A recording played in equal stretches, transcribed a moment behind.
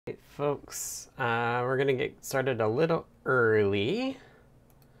Hey folks, we're gonna get started a little early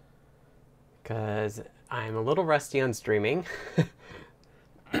because I'm a little rusty on streaming.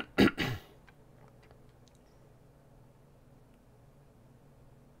 So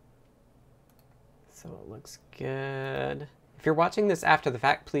it looks good. If you're watching this after the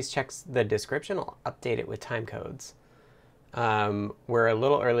fact, please check the description. I'll update it with time codes. We're a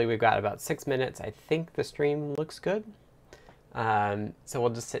little early. We've got about 6 minutes. I think the stream looks good. So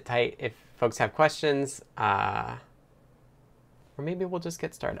we'll just sit tight. If folks have questions, or maybe we'll just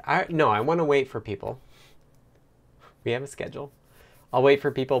get started. No, I want to wait for people. We have a schedule. I'll wait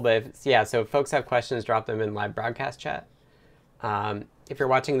for people, but so if folks have questions, drop them in live broadcast chat. If you're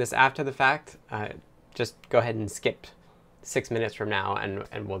watching this after the fact, just go ahead and skip 6 minutes from now,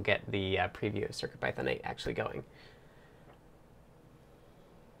 and we'll get the preview of CircuitPython 8 actually going.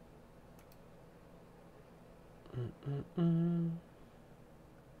 I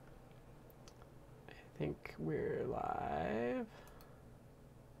think we're live.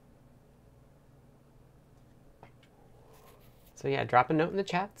 So yeah, drop a note in the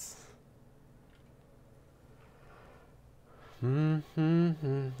chats. Live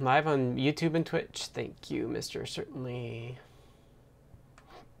on YouTube and Twitch. Thank you, Mr. Certainly.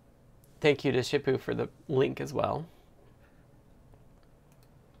 Thank you to Shippu for the link as well.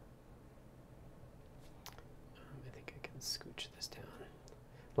 I think I can scooch this down.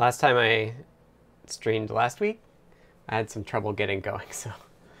 Last time I streamed last week, I had some trouble getting going, so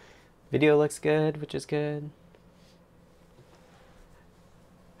video looks good, which is good.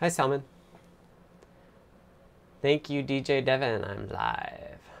 Hi, Salmon. Thank you, DJ Devin. I'm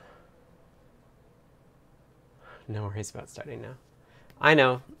live. No worries about starting now. I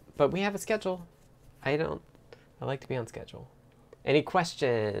know, but we have a schedule. I like to be on schedule. Any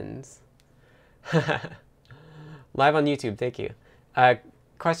questions? Live on YouTube, thank you.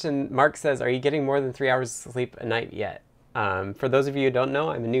 Question, Mark says, are you getting more than 3 hours of sleep a night yet? For those of you who don't know,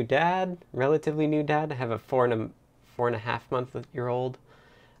 I'm a new dad, relatively new dad. I have a 4.5-month-old.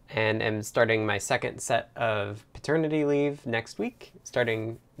 And am starting my second set of paternity leave next week,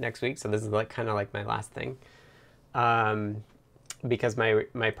 starting next week. So this is kind of like my last thing, because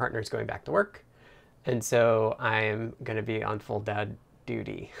my partner's going back to work, and so I'm going to be on full dad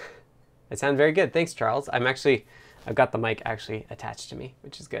duty. I sound very good. Thanks, Charles. I've got the mic actually attached to me,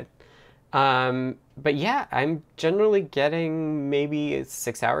 which is good. But yeah, I'm generally getting maybe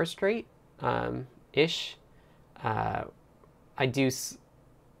 6 hours straight, ish. I do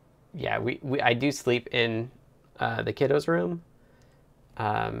sleep in the kiddos' room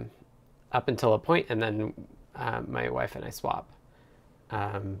up until a point, and then my wife and I swap.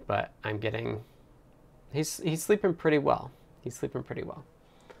 But I'm getting, he's sleeping pretty well. He's sleeping pretty well.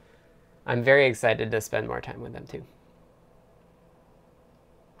 I'm very excited to spend more time with them too.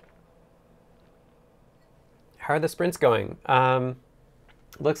 How are the sprints going?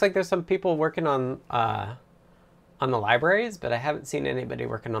 Looks like there's some people working on the libraries, but I haven't seen anybody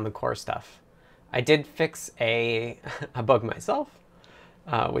working on the core stuff. I did fix a bug myself,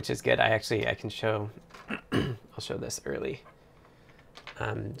 which is good. I can show, I'll show this early.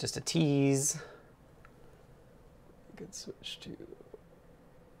 Just a tease. I could switch to,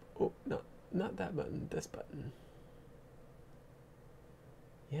 oh, no, not that button, this button.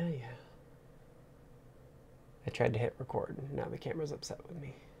 Yeah. I tried to hit record. Now the camera's upset with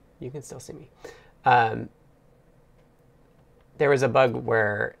me. You can still see me. There was a bug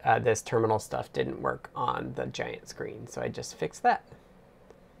where this terminal stuff didn't work on the giant screen, so I just fixed that.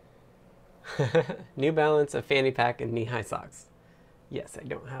 New Balance, a fanny pack, and knee-high socks. Yes, I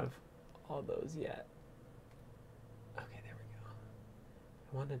don't have all those yet. Okay, there we go.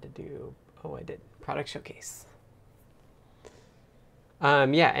 I wanted to do, I did, product showcase.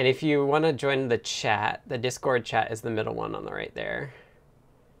 Yeah, and if you want to join the chat, the Discord chat is the middle one on the right there.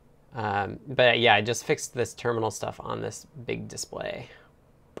 But yeah, I just fixed this terminal stuff on this big display.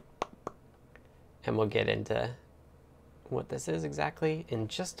 And we'll get into what this is exactly in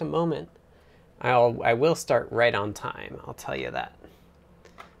just a moment. I will start right on time, I'll tell you that.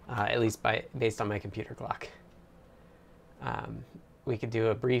 At least based on my computer clock. We could do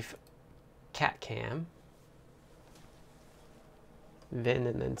a brief cat cam. Vin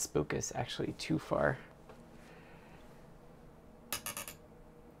and then Spook is actually too far.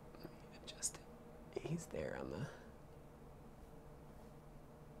 He's there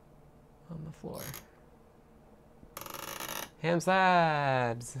on the floor. Ham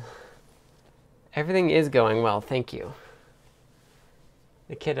Slabs! Everything is going well, thank you.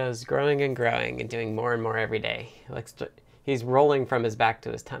 The kiddo's growing and growing and doing more and more every day. He's rolling from his back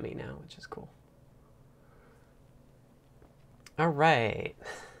to his tummy now, which is cool. All right.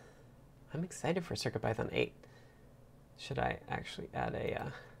 I'm excited for CircuitPython 8. Should I actually add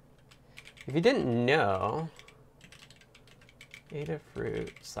a... if you didn't know,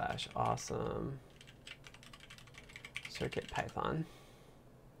 Adafruit / awesome CircuitPython.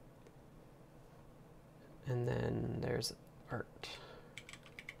 And then there's art.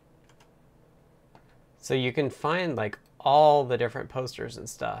 So you can find like all the different posters and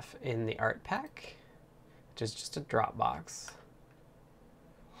stuff in the art pack, which is just a Dropbox.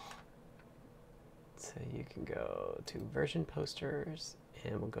 So you can go to version posters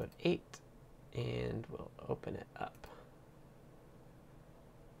and we'll go to 8 and we'll open it up.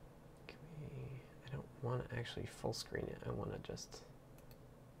 I don't want to actually full screen it. I want to just...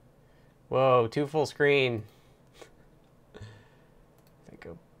 Whoa, too full screen. If I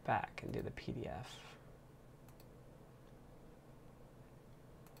go back and do the PDF.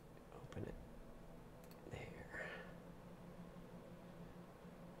 Open it there.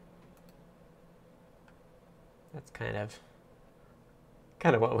 That's kind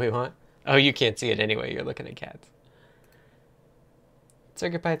of what we want. Oh, you can't see it anyway. You're looking at cats.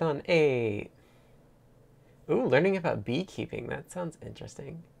 CircuitPython 8. Ooh, learning about beekeeping. That sounds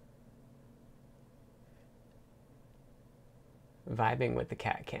interesting. Vibing with the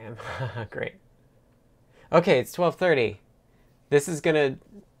cat cam. Great. Okay, it's 12:30. This is gonna...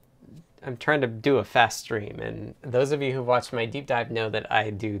 I'm trying to do a fast stream, and those of you who've watched my deep dive know that I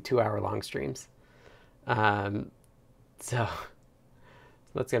do 2-hour-long streams. So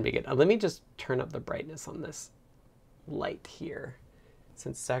that's gonna be good. Let me just turn up the brightness on this light here,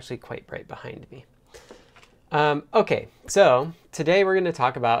 since it's actually quite bright behind me. Okay, so today we're going to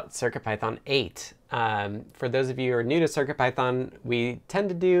talk about CircuitPython 8. For those of you who are new to CircuitPython, we tend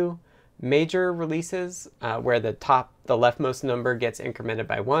to do major releases where the leftmost number gets incremented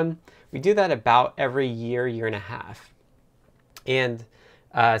by 1. We do that about every year and a half. And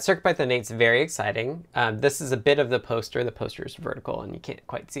CircuitPython 8 is very exciting. This is a bit of the poster. The poster is vertical and you can't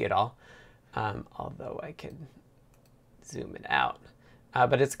quite see it all, although I could zoom it out.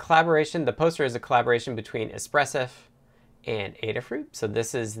 But it's a collaboration. The poster is a collaboration between Espressif and Adafruit. So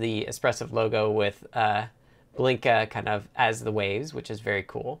this is the Espressif logo with Blinka kind of as the waves, which is very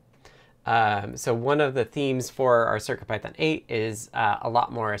cool. So one of the themes for our CircuitPython 8 is a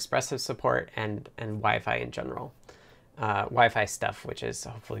lot more Espressif support and Wi-Fi in general. Wi-Fi stuff, which is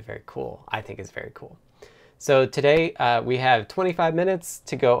hopefully very cool. I think is very cool. So today we have 25 minutes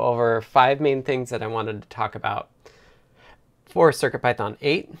to go over 5 main things that I wanted to talk about for CircuitPython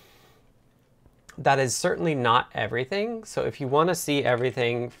 8. That is certainly not everything. So if you want to see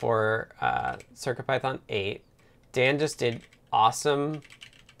everything for CircuitPython 8, Dan just did awesome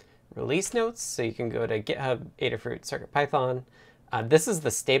release notes. So you can go to GitHub Adafruit CircuitPython. This is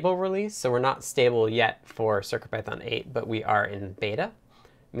the stable release. So we're not stable yet for CircuitPython 8, but we are in beta,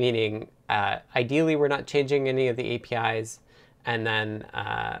 meaning ideally we're not changing any of the APIs, and then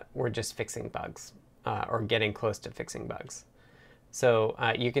we're just fixing bugs or getting close to fixing bugs. So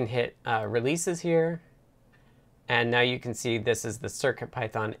you can hit releases here, and now you can see this is the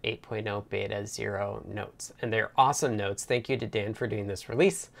CircuitPython 8.0 beta 0 notes. And they're awesome notes. Thank you to Dan for doing this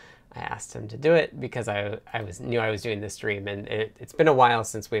release. I asked him to do it because I knew I was doing this stream, and it's been a while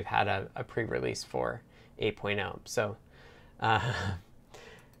since we've had a pre-release for 8.0. So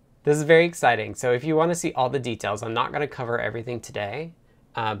this is very exciting. So if you want to see all the details, I'm not going to cover everything today,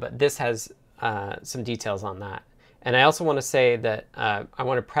 but this has some details on that. And I also want to say that I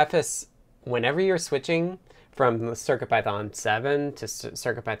want to preface, whenever you're switching from CircuitPython 7 to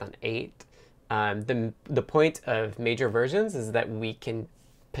CircuitPython 8, the point of major versions is that we can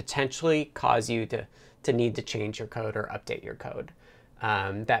potentially cause you to need to change your code or update your code.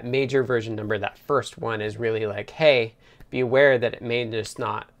 That major version number, that first one, is really like, hey, be aware that it may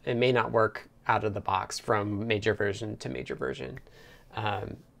not work out of the box from major version to major version.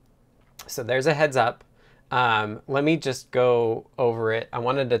 So there's a heads up. Let me just go over it. I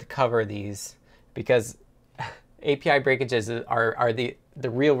wanted to cover these because API breakages are the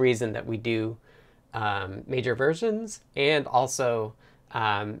real reason that we do major versions. And also,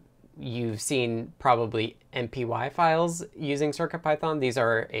 you've seen probably MPY files using CircuitPython. These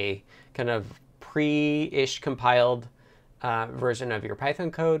are a kind of pre-ish compiled version of your Python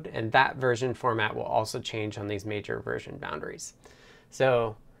code, and that version format will also change on these major version boundaries.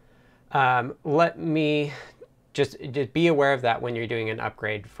 So let me just be aware of that when you're doing an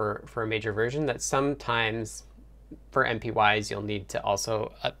upgrade for a major version, that sometimes for MPYs, you'll need to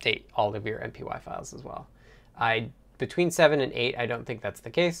also update all of your MPY files as well. Between 7 and 8, I don't think that's the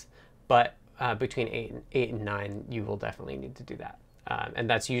case, but between 8 and 9, you will definitely need to do that. And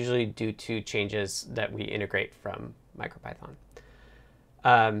that's usually due to changes that we integrate from MicroPython.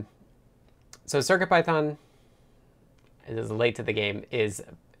 So CircuitPython, it is late to the game, is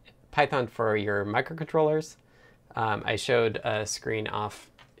Python for your microcontrollers. I showed a screen off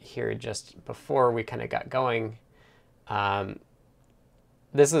here just before we kind of got going.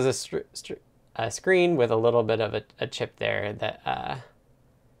 This is a screen with a little bit of a chip there that,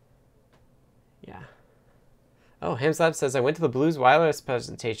 yeah. Oh, Hamslab says, I went to the Blues Wireless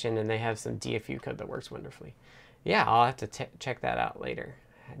presentation and they have some DFU code that works wonderfully. Yeah, I'll have to check that out later.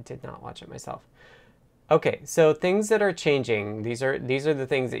 I did not watch it myself. Okay, so things that are changing, these are the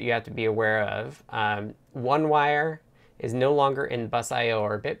things that you have to be aware of. OneWire is no longer in BusIO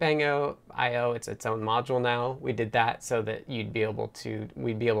or BitBang.io. It's its own module now. We did that so that we'd be able to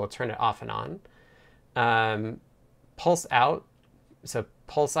turn it off and on. Pulse out. So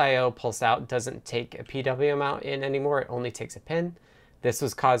PulseIO, Pulse out doesn't take a PWM out in anymore. It only takes a pin. This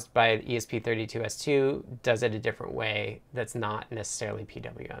was caused by ESP32S2, does it a different way that's not necessarily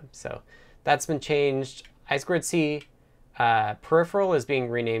PWM. So that's been changed. I2C peripheral is being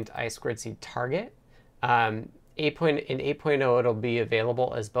renamed I2C target. In 8.0 it'll be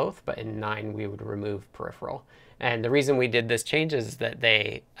available as both, but in 9 we would remove peripheral. And the reason we did this change is that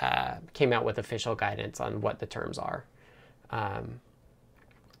they came out with official guidance on what the terms are.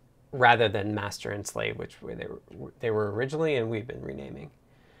 Rather than master and slave, which they were originally, and we've been renaming.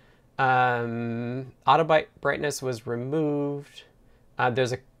 Auto brightness was removed. There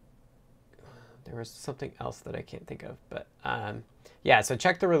was something else that I can't think of, but yeah, so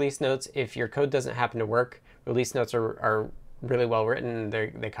check the release notes. If your code doesn't happen to work, release notes are really well written.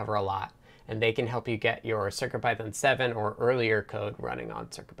 They cover a lot, and they can help you get your CircuitPython 7 or earlier code running on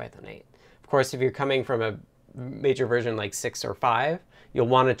CircuitPython 8. Of course, if you're coming from a major version like 6 or 5, you'll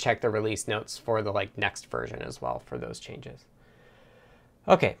want to check the release notes for the next version as well for those changes.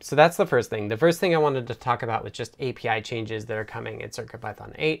 Okay, so that's the first thing. The first thing I wanted to talk about was just API changes that are coming in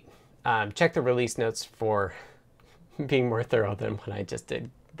CircuitPython 8. Check the release notes for being more thorough than what I just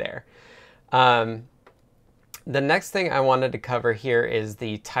did there. The next thing I wanted to cover here is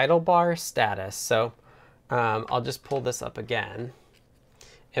the title bar status. So I'll just pull this up again.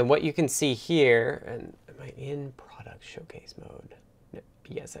 And what you can see here, and am I in product showcase mode?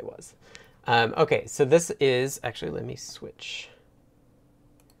 Yes, I was. Okay, so this is, actually, let me switch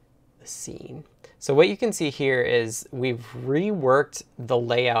the scene. So what you can see here is we've reworked the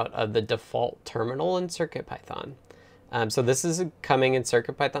layout of the default terminal in CircuitPython. So this is coming in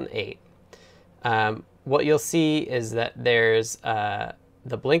CircuitPython 8. What you'll see is that there's the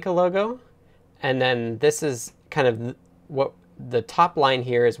Blinka logo, and then this is kind of what the top line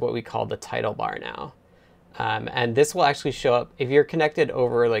here is what we call the title bar now. And this will actually show up if you're connected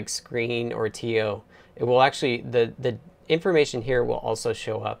over like Screen or TO. It will actually, the information here will also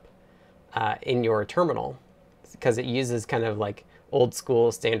show up in your terminal because it uses kind of like old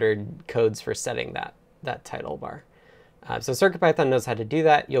school standard codes for setting that title bar. So CircuitPython knows how to do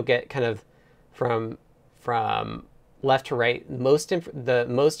that. You'll get kind of from left to right the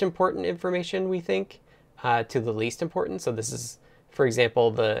most important information, we think, to the least important. So this is, for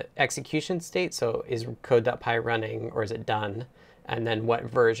example, the execution state. So is code.py running or is it done? And then what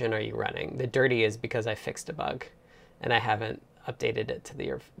version are you running? The dirty is because I fixed a bug and I haven't updated it to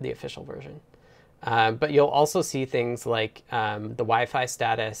the official version. But you'll also see things like the Wi-Fi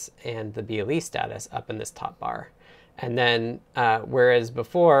status and the BLE status up in this top bar. And then whereas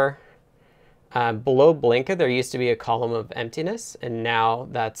before, below Blinka, there used to be a column of emptiness, and now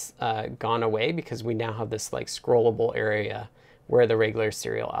that's gone away because we now have this like scrollable area where the regular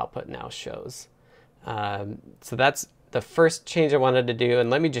serial output now shows. So that's the first change I wanted to do, and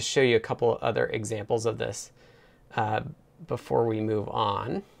let me just show you a couple other examples of this before we move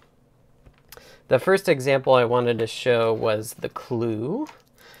on. The first example I wanted to show was the Clue.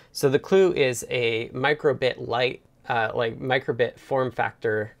 So the Clue is a microbit light, like microbit form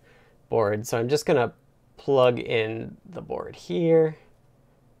factor board. So I'm just gonna plug in the board here.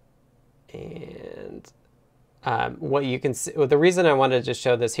 And what you can see, well, the reason I wanted to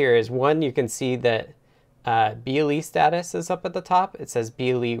show this here is one, you can see that BLE status is up at the top. It says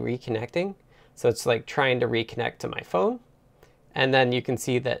BLE reconnecting. So it's like trying to reconnect to my phone. And then you can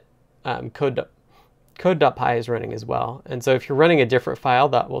see that code.py is running as well. And so if you're running a different file,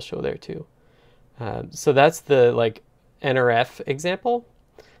 that will show there too. So that's the like NRF example,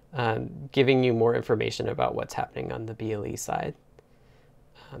 giving you more information about what's happening on the BLE side.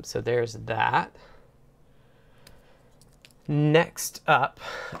 So there's that. Next up,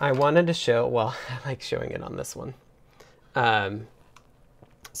 I wanted to show, well, I like showing it on this one.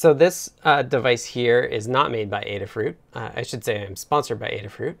 So this device here is not made by Adafruit. I should say I'm sponsored by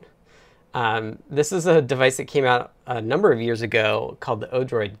Adafruit. This is a device that came out a number of years ago called the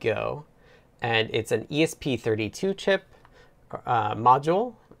Odroid Go. and it's an ESP32 chip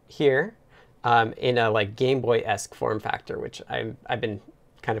module here in a like Game Boy-esque form factor, which I've been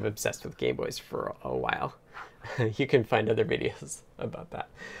kind of obsessed with Game Boys for a while. You can find other videos about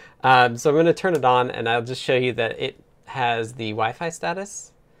that. So I'm going to turn it on, and I'll just show you that it has the Wi-Fi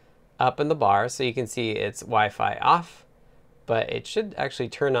status up in the bar, so you can see it's Wi-Fi off, but it should actually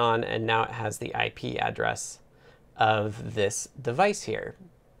turn on, and now it has the IP address of this device here.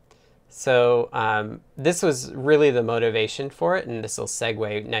 So this was really the motivation for it, and this will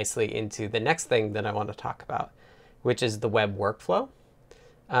segue nicely into the next thing that I want to talk about, which is the web workflow.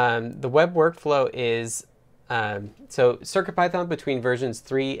 The web workflow is, so CircuitPython between versions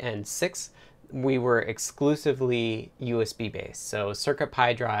 3 and 6, we were exclusively USB based. So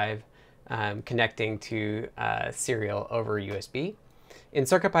CircuitPyDrive connecting to serial over USB. In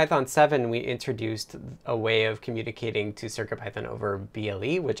CircuitPython 7, we introduced a way of communicating to CircuitPython over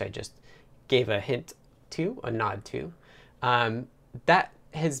BLE, which I just gave a hint to, a nod to.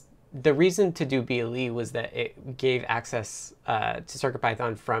 The reason to do BLE was that it gave access to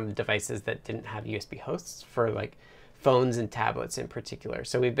CircuitPython from devices that didn't have USB hosts, for like phones and tablets in particular.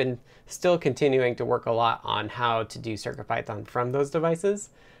 So we've been still continuing to work a lot on how to do CircuitPython from those devices.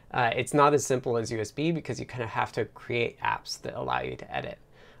 It's not as simple as USB because you kind of have to create apps that allow you to edit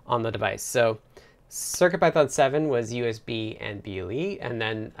on the device. So CircuitPython 7 was USB and BLE, and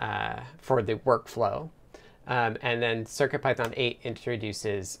then for the workflow. And then CircuitPython 8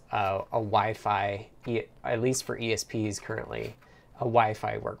 introduces a Wi-Fi, at least for ESPs currently, a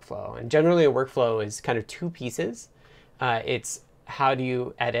Wi-Fi workflow. And generally a workflow is kind of two pieces. It's how do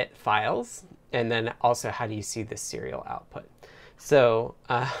you edit files, and then also how do you see the serial output. So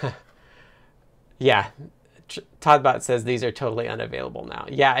yeah, Toddbot says these are totally unavailable now.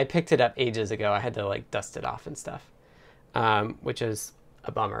 Yeah, I picked it up ages ago. I had to like dust it off and stuff, which is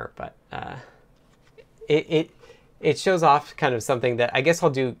a bummer, but it shows off kind of something that I guess I'll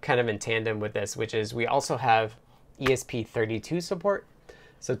do kind of in tandem with this, which is we also have ESP32 support.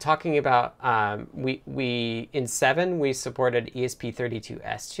 So talking about, we in 7, we supported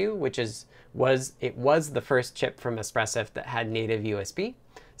ESP32S2, which was the first chip from Espressif that had native USB.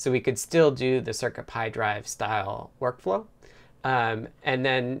 So we could still do the CircuitPyDrive style workflow. And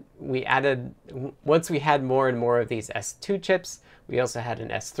then we added, once we had more and more of these S2 chips, we also had an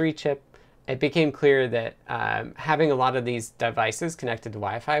S3 chip. It became clear that having a lot of these devices connected to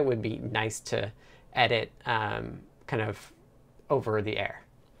Wi-Fi would be nice to edit kind of over the air.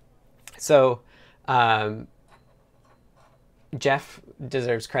 So Jeff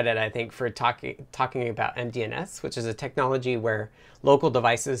deserves credit, I think, for talking about MDNS, which is a technology where local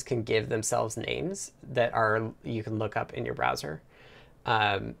devices can give themselves names that you can look up in your browser.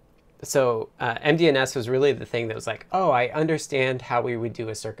 So MDNS was really the thing that was like, oh, I understand how we would do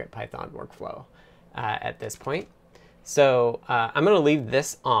a CircuitPython workflow at this point. So I'm going to leave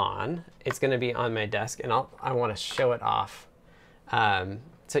this on. It's going to be on my desk, and I want to show it off.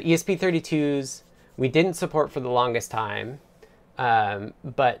 So ESP32s, we didn't support for the longest time,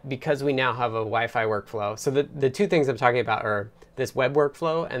 but because we now have a Wi-Fi workflow, so the two things I'm talking about are this web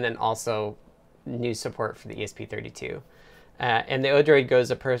workflow and then also new support for the ESP32. And the Odroid Go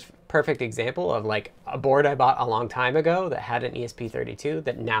is a perfect example of like a board I bought a long time ago that had an ESP32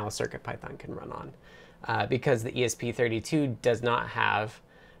 that now CircuitPython can run on, because the ESP32 does not have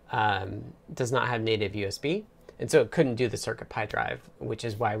native USB, and so it couldn't do the CircuitPyDrive, which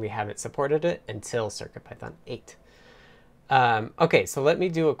is why we haven't supported it until CircuitPython 8. Okay, so let me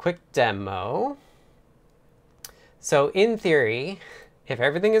do a quick demo. So in theory, if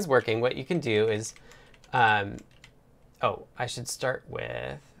everything is working, what you can do is oh, I should start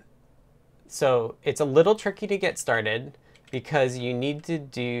with, so it's a little tricky to get started because you need to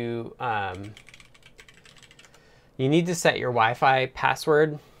do, you need to set your Wi-Fi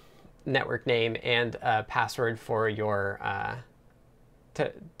password, network name, and a password for your,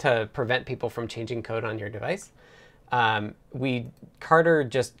 to prevent people from changing code on your device. Carter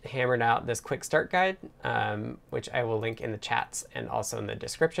just hammered out this quick start guide, which I will link in the chats and also in the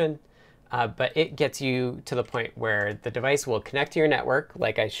description. But it gets you to the point where the device will connect to your network,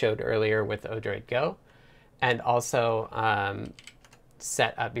 like I showed earlier with Odroid Go, and also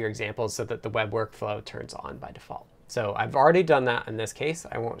set up your examples so that the web workflow turns on by default. So I've already done that in this case.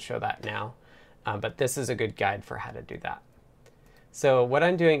 I won't show that now, but this is a good guide for how to do that. So what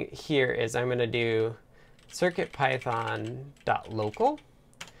I'm doing here is I'm going to do circuitpython.local.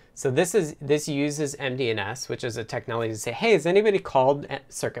 So this uses MDNS, which is a technology to say, hey, has anybody called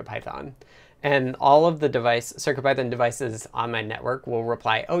CircuitPython? And all of the CircuitPython devices on my network will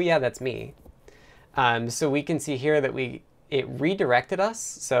reply, oh yeah, that's me. So we can see here that it redirected us.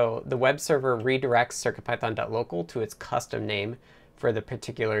 So the web server redirects CircuitPython.local to its custom name for the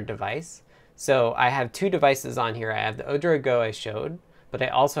particular device. So I have two devices on here. I have the Odroid Go I showed, but I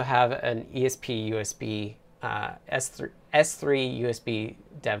also have an ESP USB S3 USB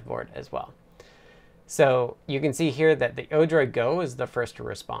dev board as well. So you can see here that the Odroid Go is the first to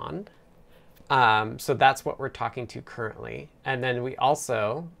respond. So that's what we're talking to currently. And then we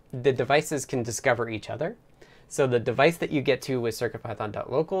also, the devices can discover each other. So the device that you get to with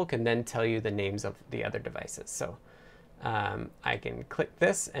CircuitPython.local can then tell you the names of the other devices. So I can click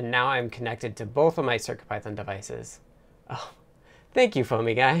this, and now I'm connected to both of my CircuitPython devices. Oh, thank you,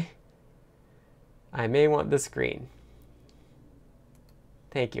 Foamy Guy. I may want the screen.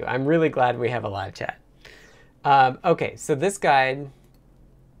 Thank you. I'm really glad we have a live chat. Okay, so this guide,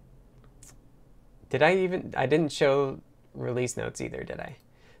 I didn't show release notes either, did I?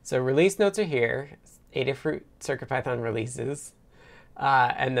 So release notes are here, Adafruit CircuitPython releases,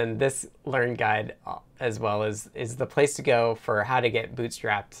 and then this Learn guide as well is the place to go for how to get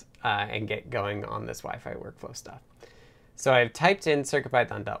bootstrapped and get going on this Wi-Fi workflow stuff. So I've typed in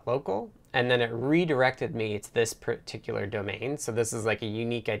CircuitPython.local, and then it redirected me to this particular domain. So this is like a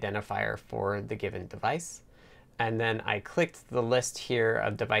unique identifier for the given device. And then I clicked the list here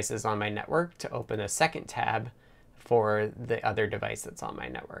of devices on my network to open a second tab for the other device that's on my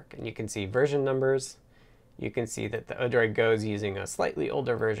network. And you can see version numbers. You can see that the Odroid Go is using a slightly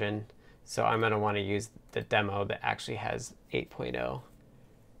older version. So I'm going to want to use the demo that actually has 8.0.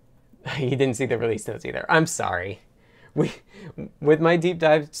 You didn't see the release notes either. I'm sorry. With my deep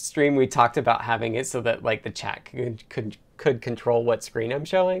dive stream, we talked about having it so that like the chat could control what screen I'm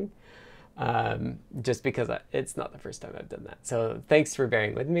showing. Just because it's not the first time I've done that. So thanks for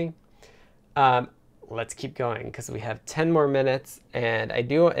bearing with me. Let's keep going because we have 10 more minutes, and I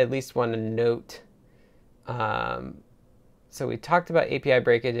do at least want to note. So we talked about API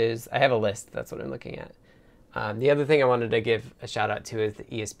breakages. I have a list. That's what I'm looking at. The other thing I wanted to give a shout out to is the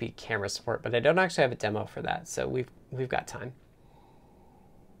ESP camera support, but I don't actually have a demo for that, so we've got time.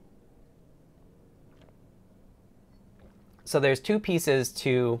 So there's two pieces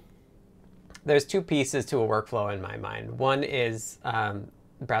to a workflow in my mind. One is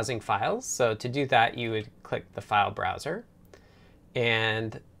browsing files. So to do that, you would click the file browser,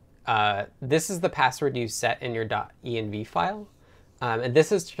 and this is the password you set in your .env file. And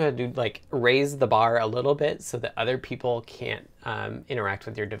this is to do, like, raise the bar a little bit so that other people can't interact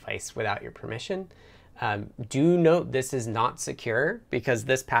with your device without your permission. Do note this is not secure because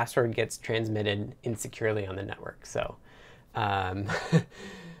this password gets transmitted insecurely on the network. So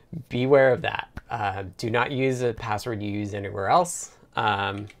beware of that. Do not use a password you use anywhere else.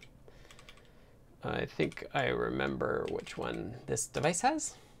 I think I remember which one this device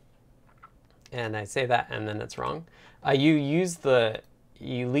has. And I say that and then it's wrong. You leave the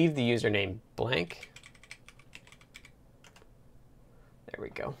username blank. There we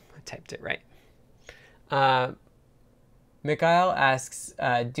go. I typed it right. Mikhail asks,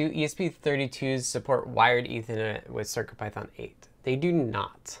 do ESP32s support wired Ethernet with CircuitPython 8? They do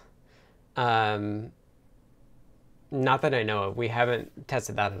not. Not that I know of. We haven't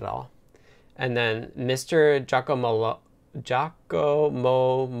tested that at all. And then Mr. Giacomola.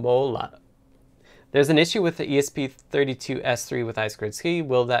 There's an issue with the ESP32S3 with I2C.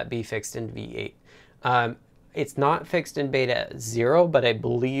 Will that be fixed in V8? It's not fixed in beta 0, but I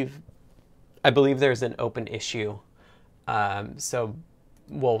believe there's an open issue. So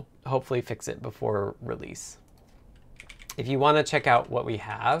we'll hopefully fix it before release. If you want to check out what we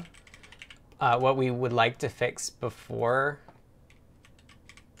have, what we would like to fix before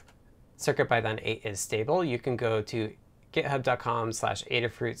CircuitPython 8 is stable, you can go to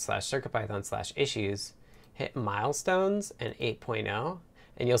github.com/adafruit/circuitpython/issues, hit milestones and 8.0,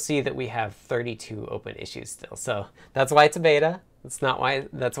 and you'll see that we have 32 open issues still. So that's why it's a beta.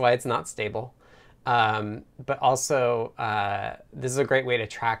 That's why it's not stable. But also, this is a great way to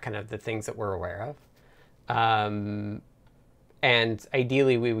track kind of the things that we're aware of. And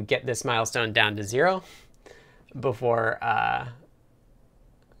ideally, we would get this milestone down to 0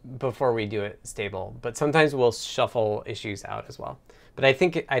 before we do it stable. But sometimes we'll shuffle issues out as well. But I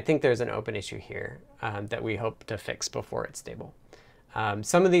think there's an open issue here that we hope to fix before it's stable.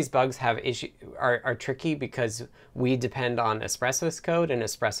 Some of these bugs are tricky because we depend on Espresso's code, and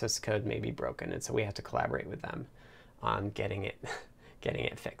Espresso's code may be broken, and so we have to collaborate with them on getting it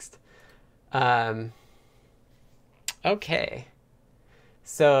fixed. Okay,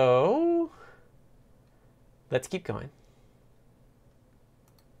 so let's keep going.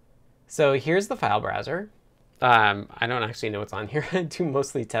 So here's the file browser. I don't actually know what's on here. I do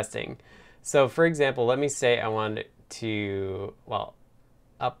mostly testing. So for example, let me say I want to, well,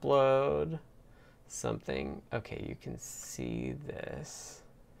 upload something. Okay, you can see this.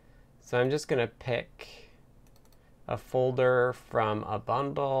 So I'm just going to pick a folder from a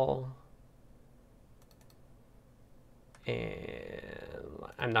bundle. And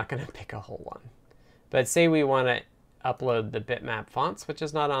I'm not going to pick a whole one. But say we want to upload the bitmap fonts, which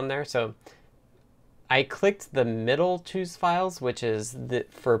is not on there. So I clicked the middle choose files, which is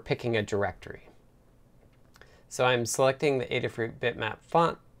for picking a directory. So I'm selecting the Adafruit bitmap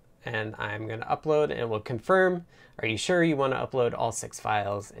font, and I'm going to upload, and it will confirm, are you sure you want to upload all 6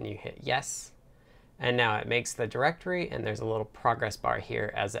 files? And you hit yes. And now it makes the directory, and there's a little progress bar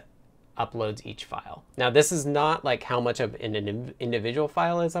here as it uploads each file. Now this is not like how much of an individual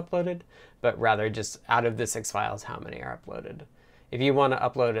file is uploaded, but rather just out of the 6 files, how many are uploaded. If you want to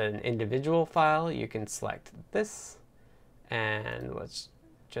upload an individual file, you can select this, and let's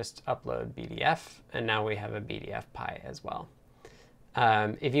just upload BDF, and now we have a BDF pie as well.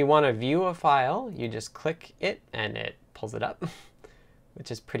 If you want to view a file, you just click it and it pulls it up, which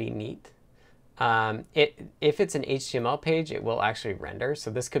is pretty neat. If it's an HTML page, it will actually render.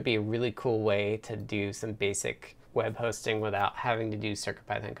 So this could be a really cool way to do some basic web hosting without having to do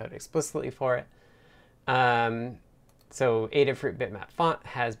CircuitPython code explicitly for it. So Adafruit bitmap font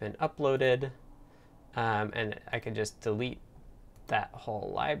has been uploaded, and I could just delete that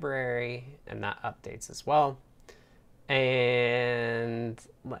whole library, and that updates as well. And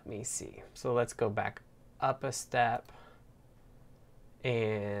let me see. So let's go back up a step.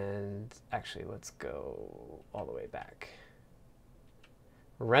 And actually, let's go all the way back.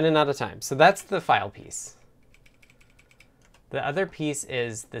 We're running out of time. So that's the file piece. The other piece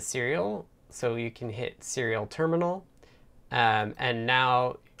is the serial. So you can hit serial terminal. And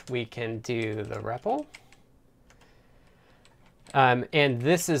now we can do the REPL. And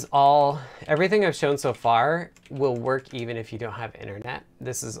this is all, everything I've shown so far will work even if you don't have internet.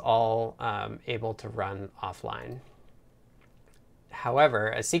 This is all able to run offline. However,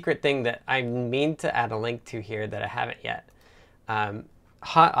 a secret thing that I mean to add a link to here that I haven't yet,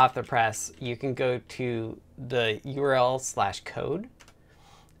 hot off the press, you can go to the URL/code,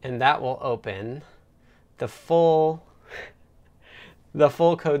 and that will open the full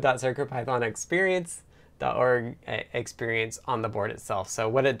code.circuitpython experience.org experience on the board itself. So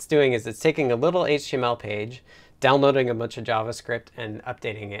what it's doing is it's taking a little HTML page, downloading a bunch of JavaScript, and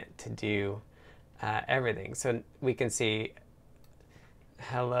updating it to do everything. So we can see,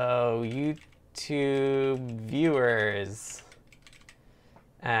 hello YouTube viewers.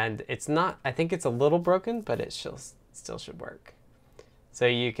 And it's not, I think it's a little broken, but it still should work. So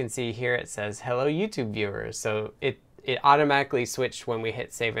you can see here it says, hello YouTube viewers. So it automatically switched when we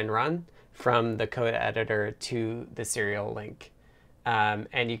hit save and run from the code editor to the serial link.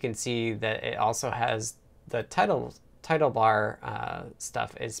 And you can see that it also has the title bar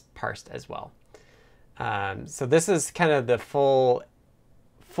stuff is parsed as well. So this is kind of the full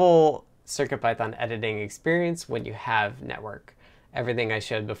CircuitPython editing experience when you have network. Everything I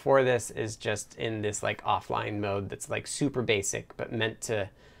showed before this is just in this like offline mode that's like super basic, but meant to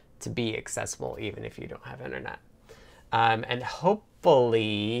be accessible even if you don't have internet. And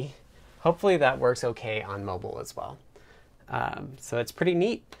hopefully that works okay on mobile as well. So it's pretty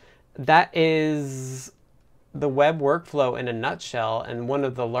neat. That is the web workflow in a nutshell, and one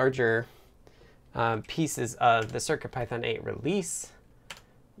of the larger pieces of the CircuitPython 8 release.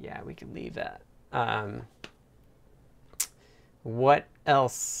 Yeah, we can leave that. What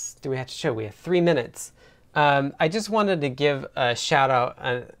else do we have to show? We have 3 minutes. I just wanted to give a shout out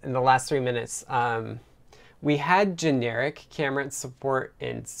in the last 3 minutes. We had generic camera support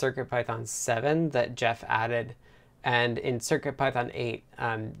in CircuitPython 7 that Jeff added. And in CircuitPython 8,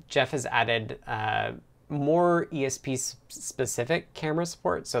 Jeff has added more ESP-specific camera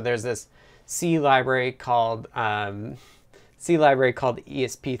support. So there's this C library called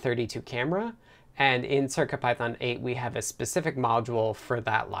ESP32 camera. And in CircuitPython 8, we have a specific module for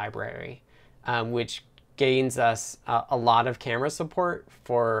that library, which gains us a lot of camera support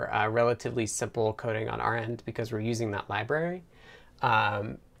for relatively simple coding on our end because we're using that library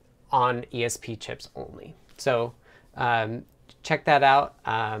on ESP chips only. So check that out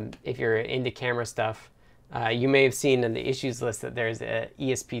if you're into camera stuff. You may have seen in the issues list that there's a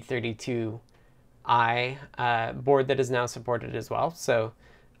ESP32i board that is now supported as well. So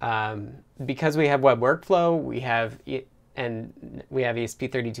because we have web workflow, we have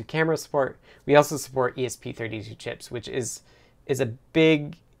ESP32 camera support. We also support ESP32 chips, which is a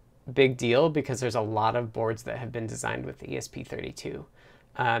big deal because there's a lot of boards that have been designed with ESP32,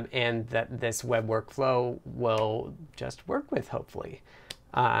 and that this web workflow will just work with, hopefully.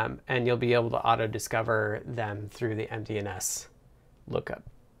 and you'll be able to auto-discover them through the MDNS lookup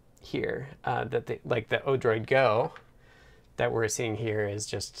here. Like the Odroid Go that we're seeing here is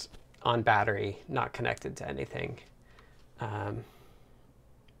just on battery, not connected to anything.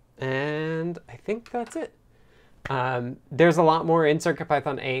 And I think that's it. There's a lot more in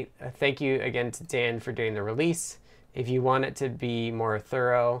CircuitPython 8. Thank you again to Dan for doing the release. If you want it to be more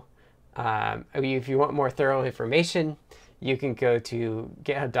thorough, if you want more thorough information, you can go to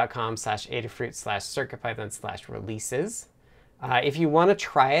github.com/adafruit/circuitpython/releases. If you want to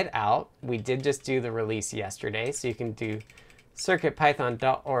try it out, we did just do the release yesterday, so you can do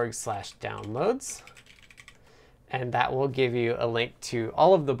circuitpython.org/downloads. And that will give you a link to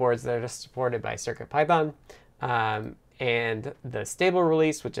all of the boards that are supported by CircuitPython, and the stable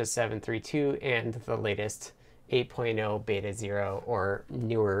release, which is 7.3.2, and the latest 8.0 beta 0, or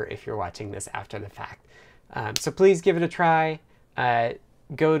newer if you're watching this after the fact. So please give it a try.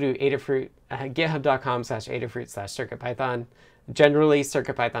 Go to Adafruit, github.com/adafruit/circuitpython. Generally,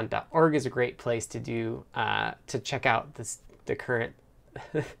 circuitpython.org is a great place to check out the current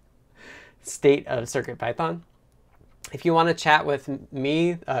state of CircuitPython. If you want to chat with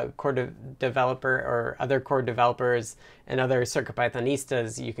me, a core developer, or other core developers and other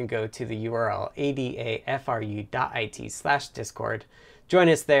CircuitPythonistas, you can go to the URL adafru.it/discord. Join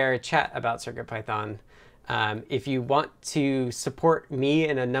us there, chat about CircuitPython. If you want to support me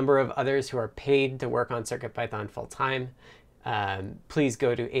and a number of others who are paid to work on CircuitPython full-time, please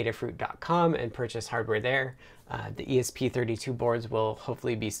go to adafruit.com and purchase hardware there. The ESP32 boards will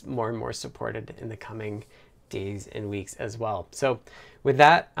hopefully be more and more supported in the coming days and weeks as well. So with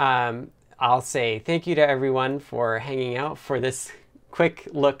that, I'll say thank you to everyone for hanging out for this quick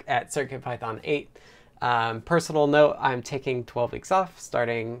look at CircuitPython 8. Personal note, I'm taking 12 weeks off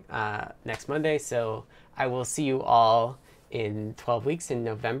starting next Monday, so I will see you all in 12 weeks in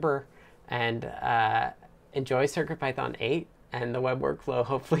November, and enjoy CircuitPython 8 and the web workflow.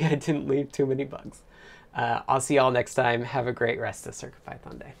 Hopefully I didn't leave too many bugs. I'll see you all next time. Have a great rest of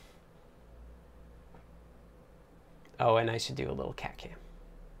CircuitPython day. Oh, and I should do a little cat cam,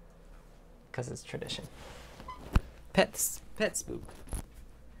 because it's tradition. Pet spook.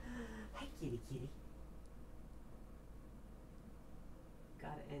 Hi, kitty, kitty.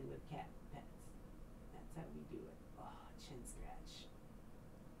 Gotta end with cat pets. That's how we do it. Oh, chin scratch.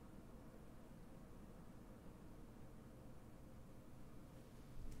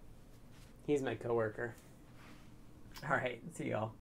 He's my coworker. All right, see y'all.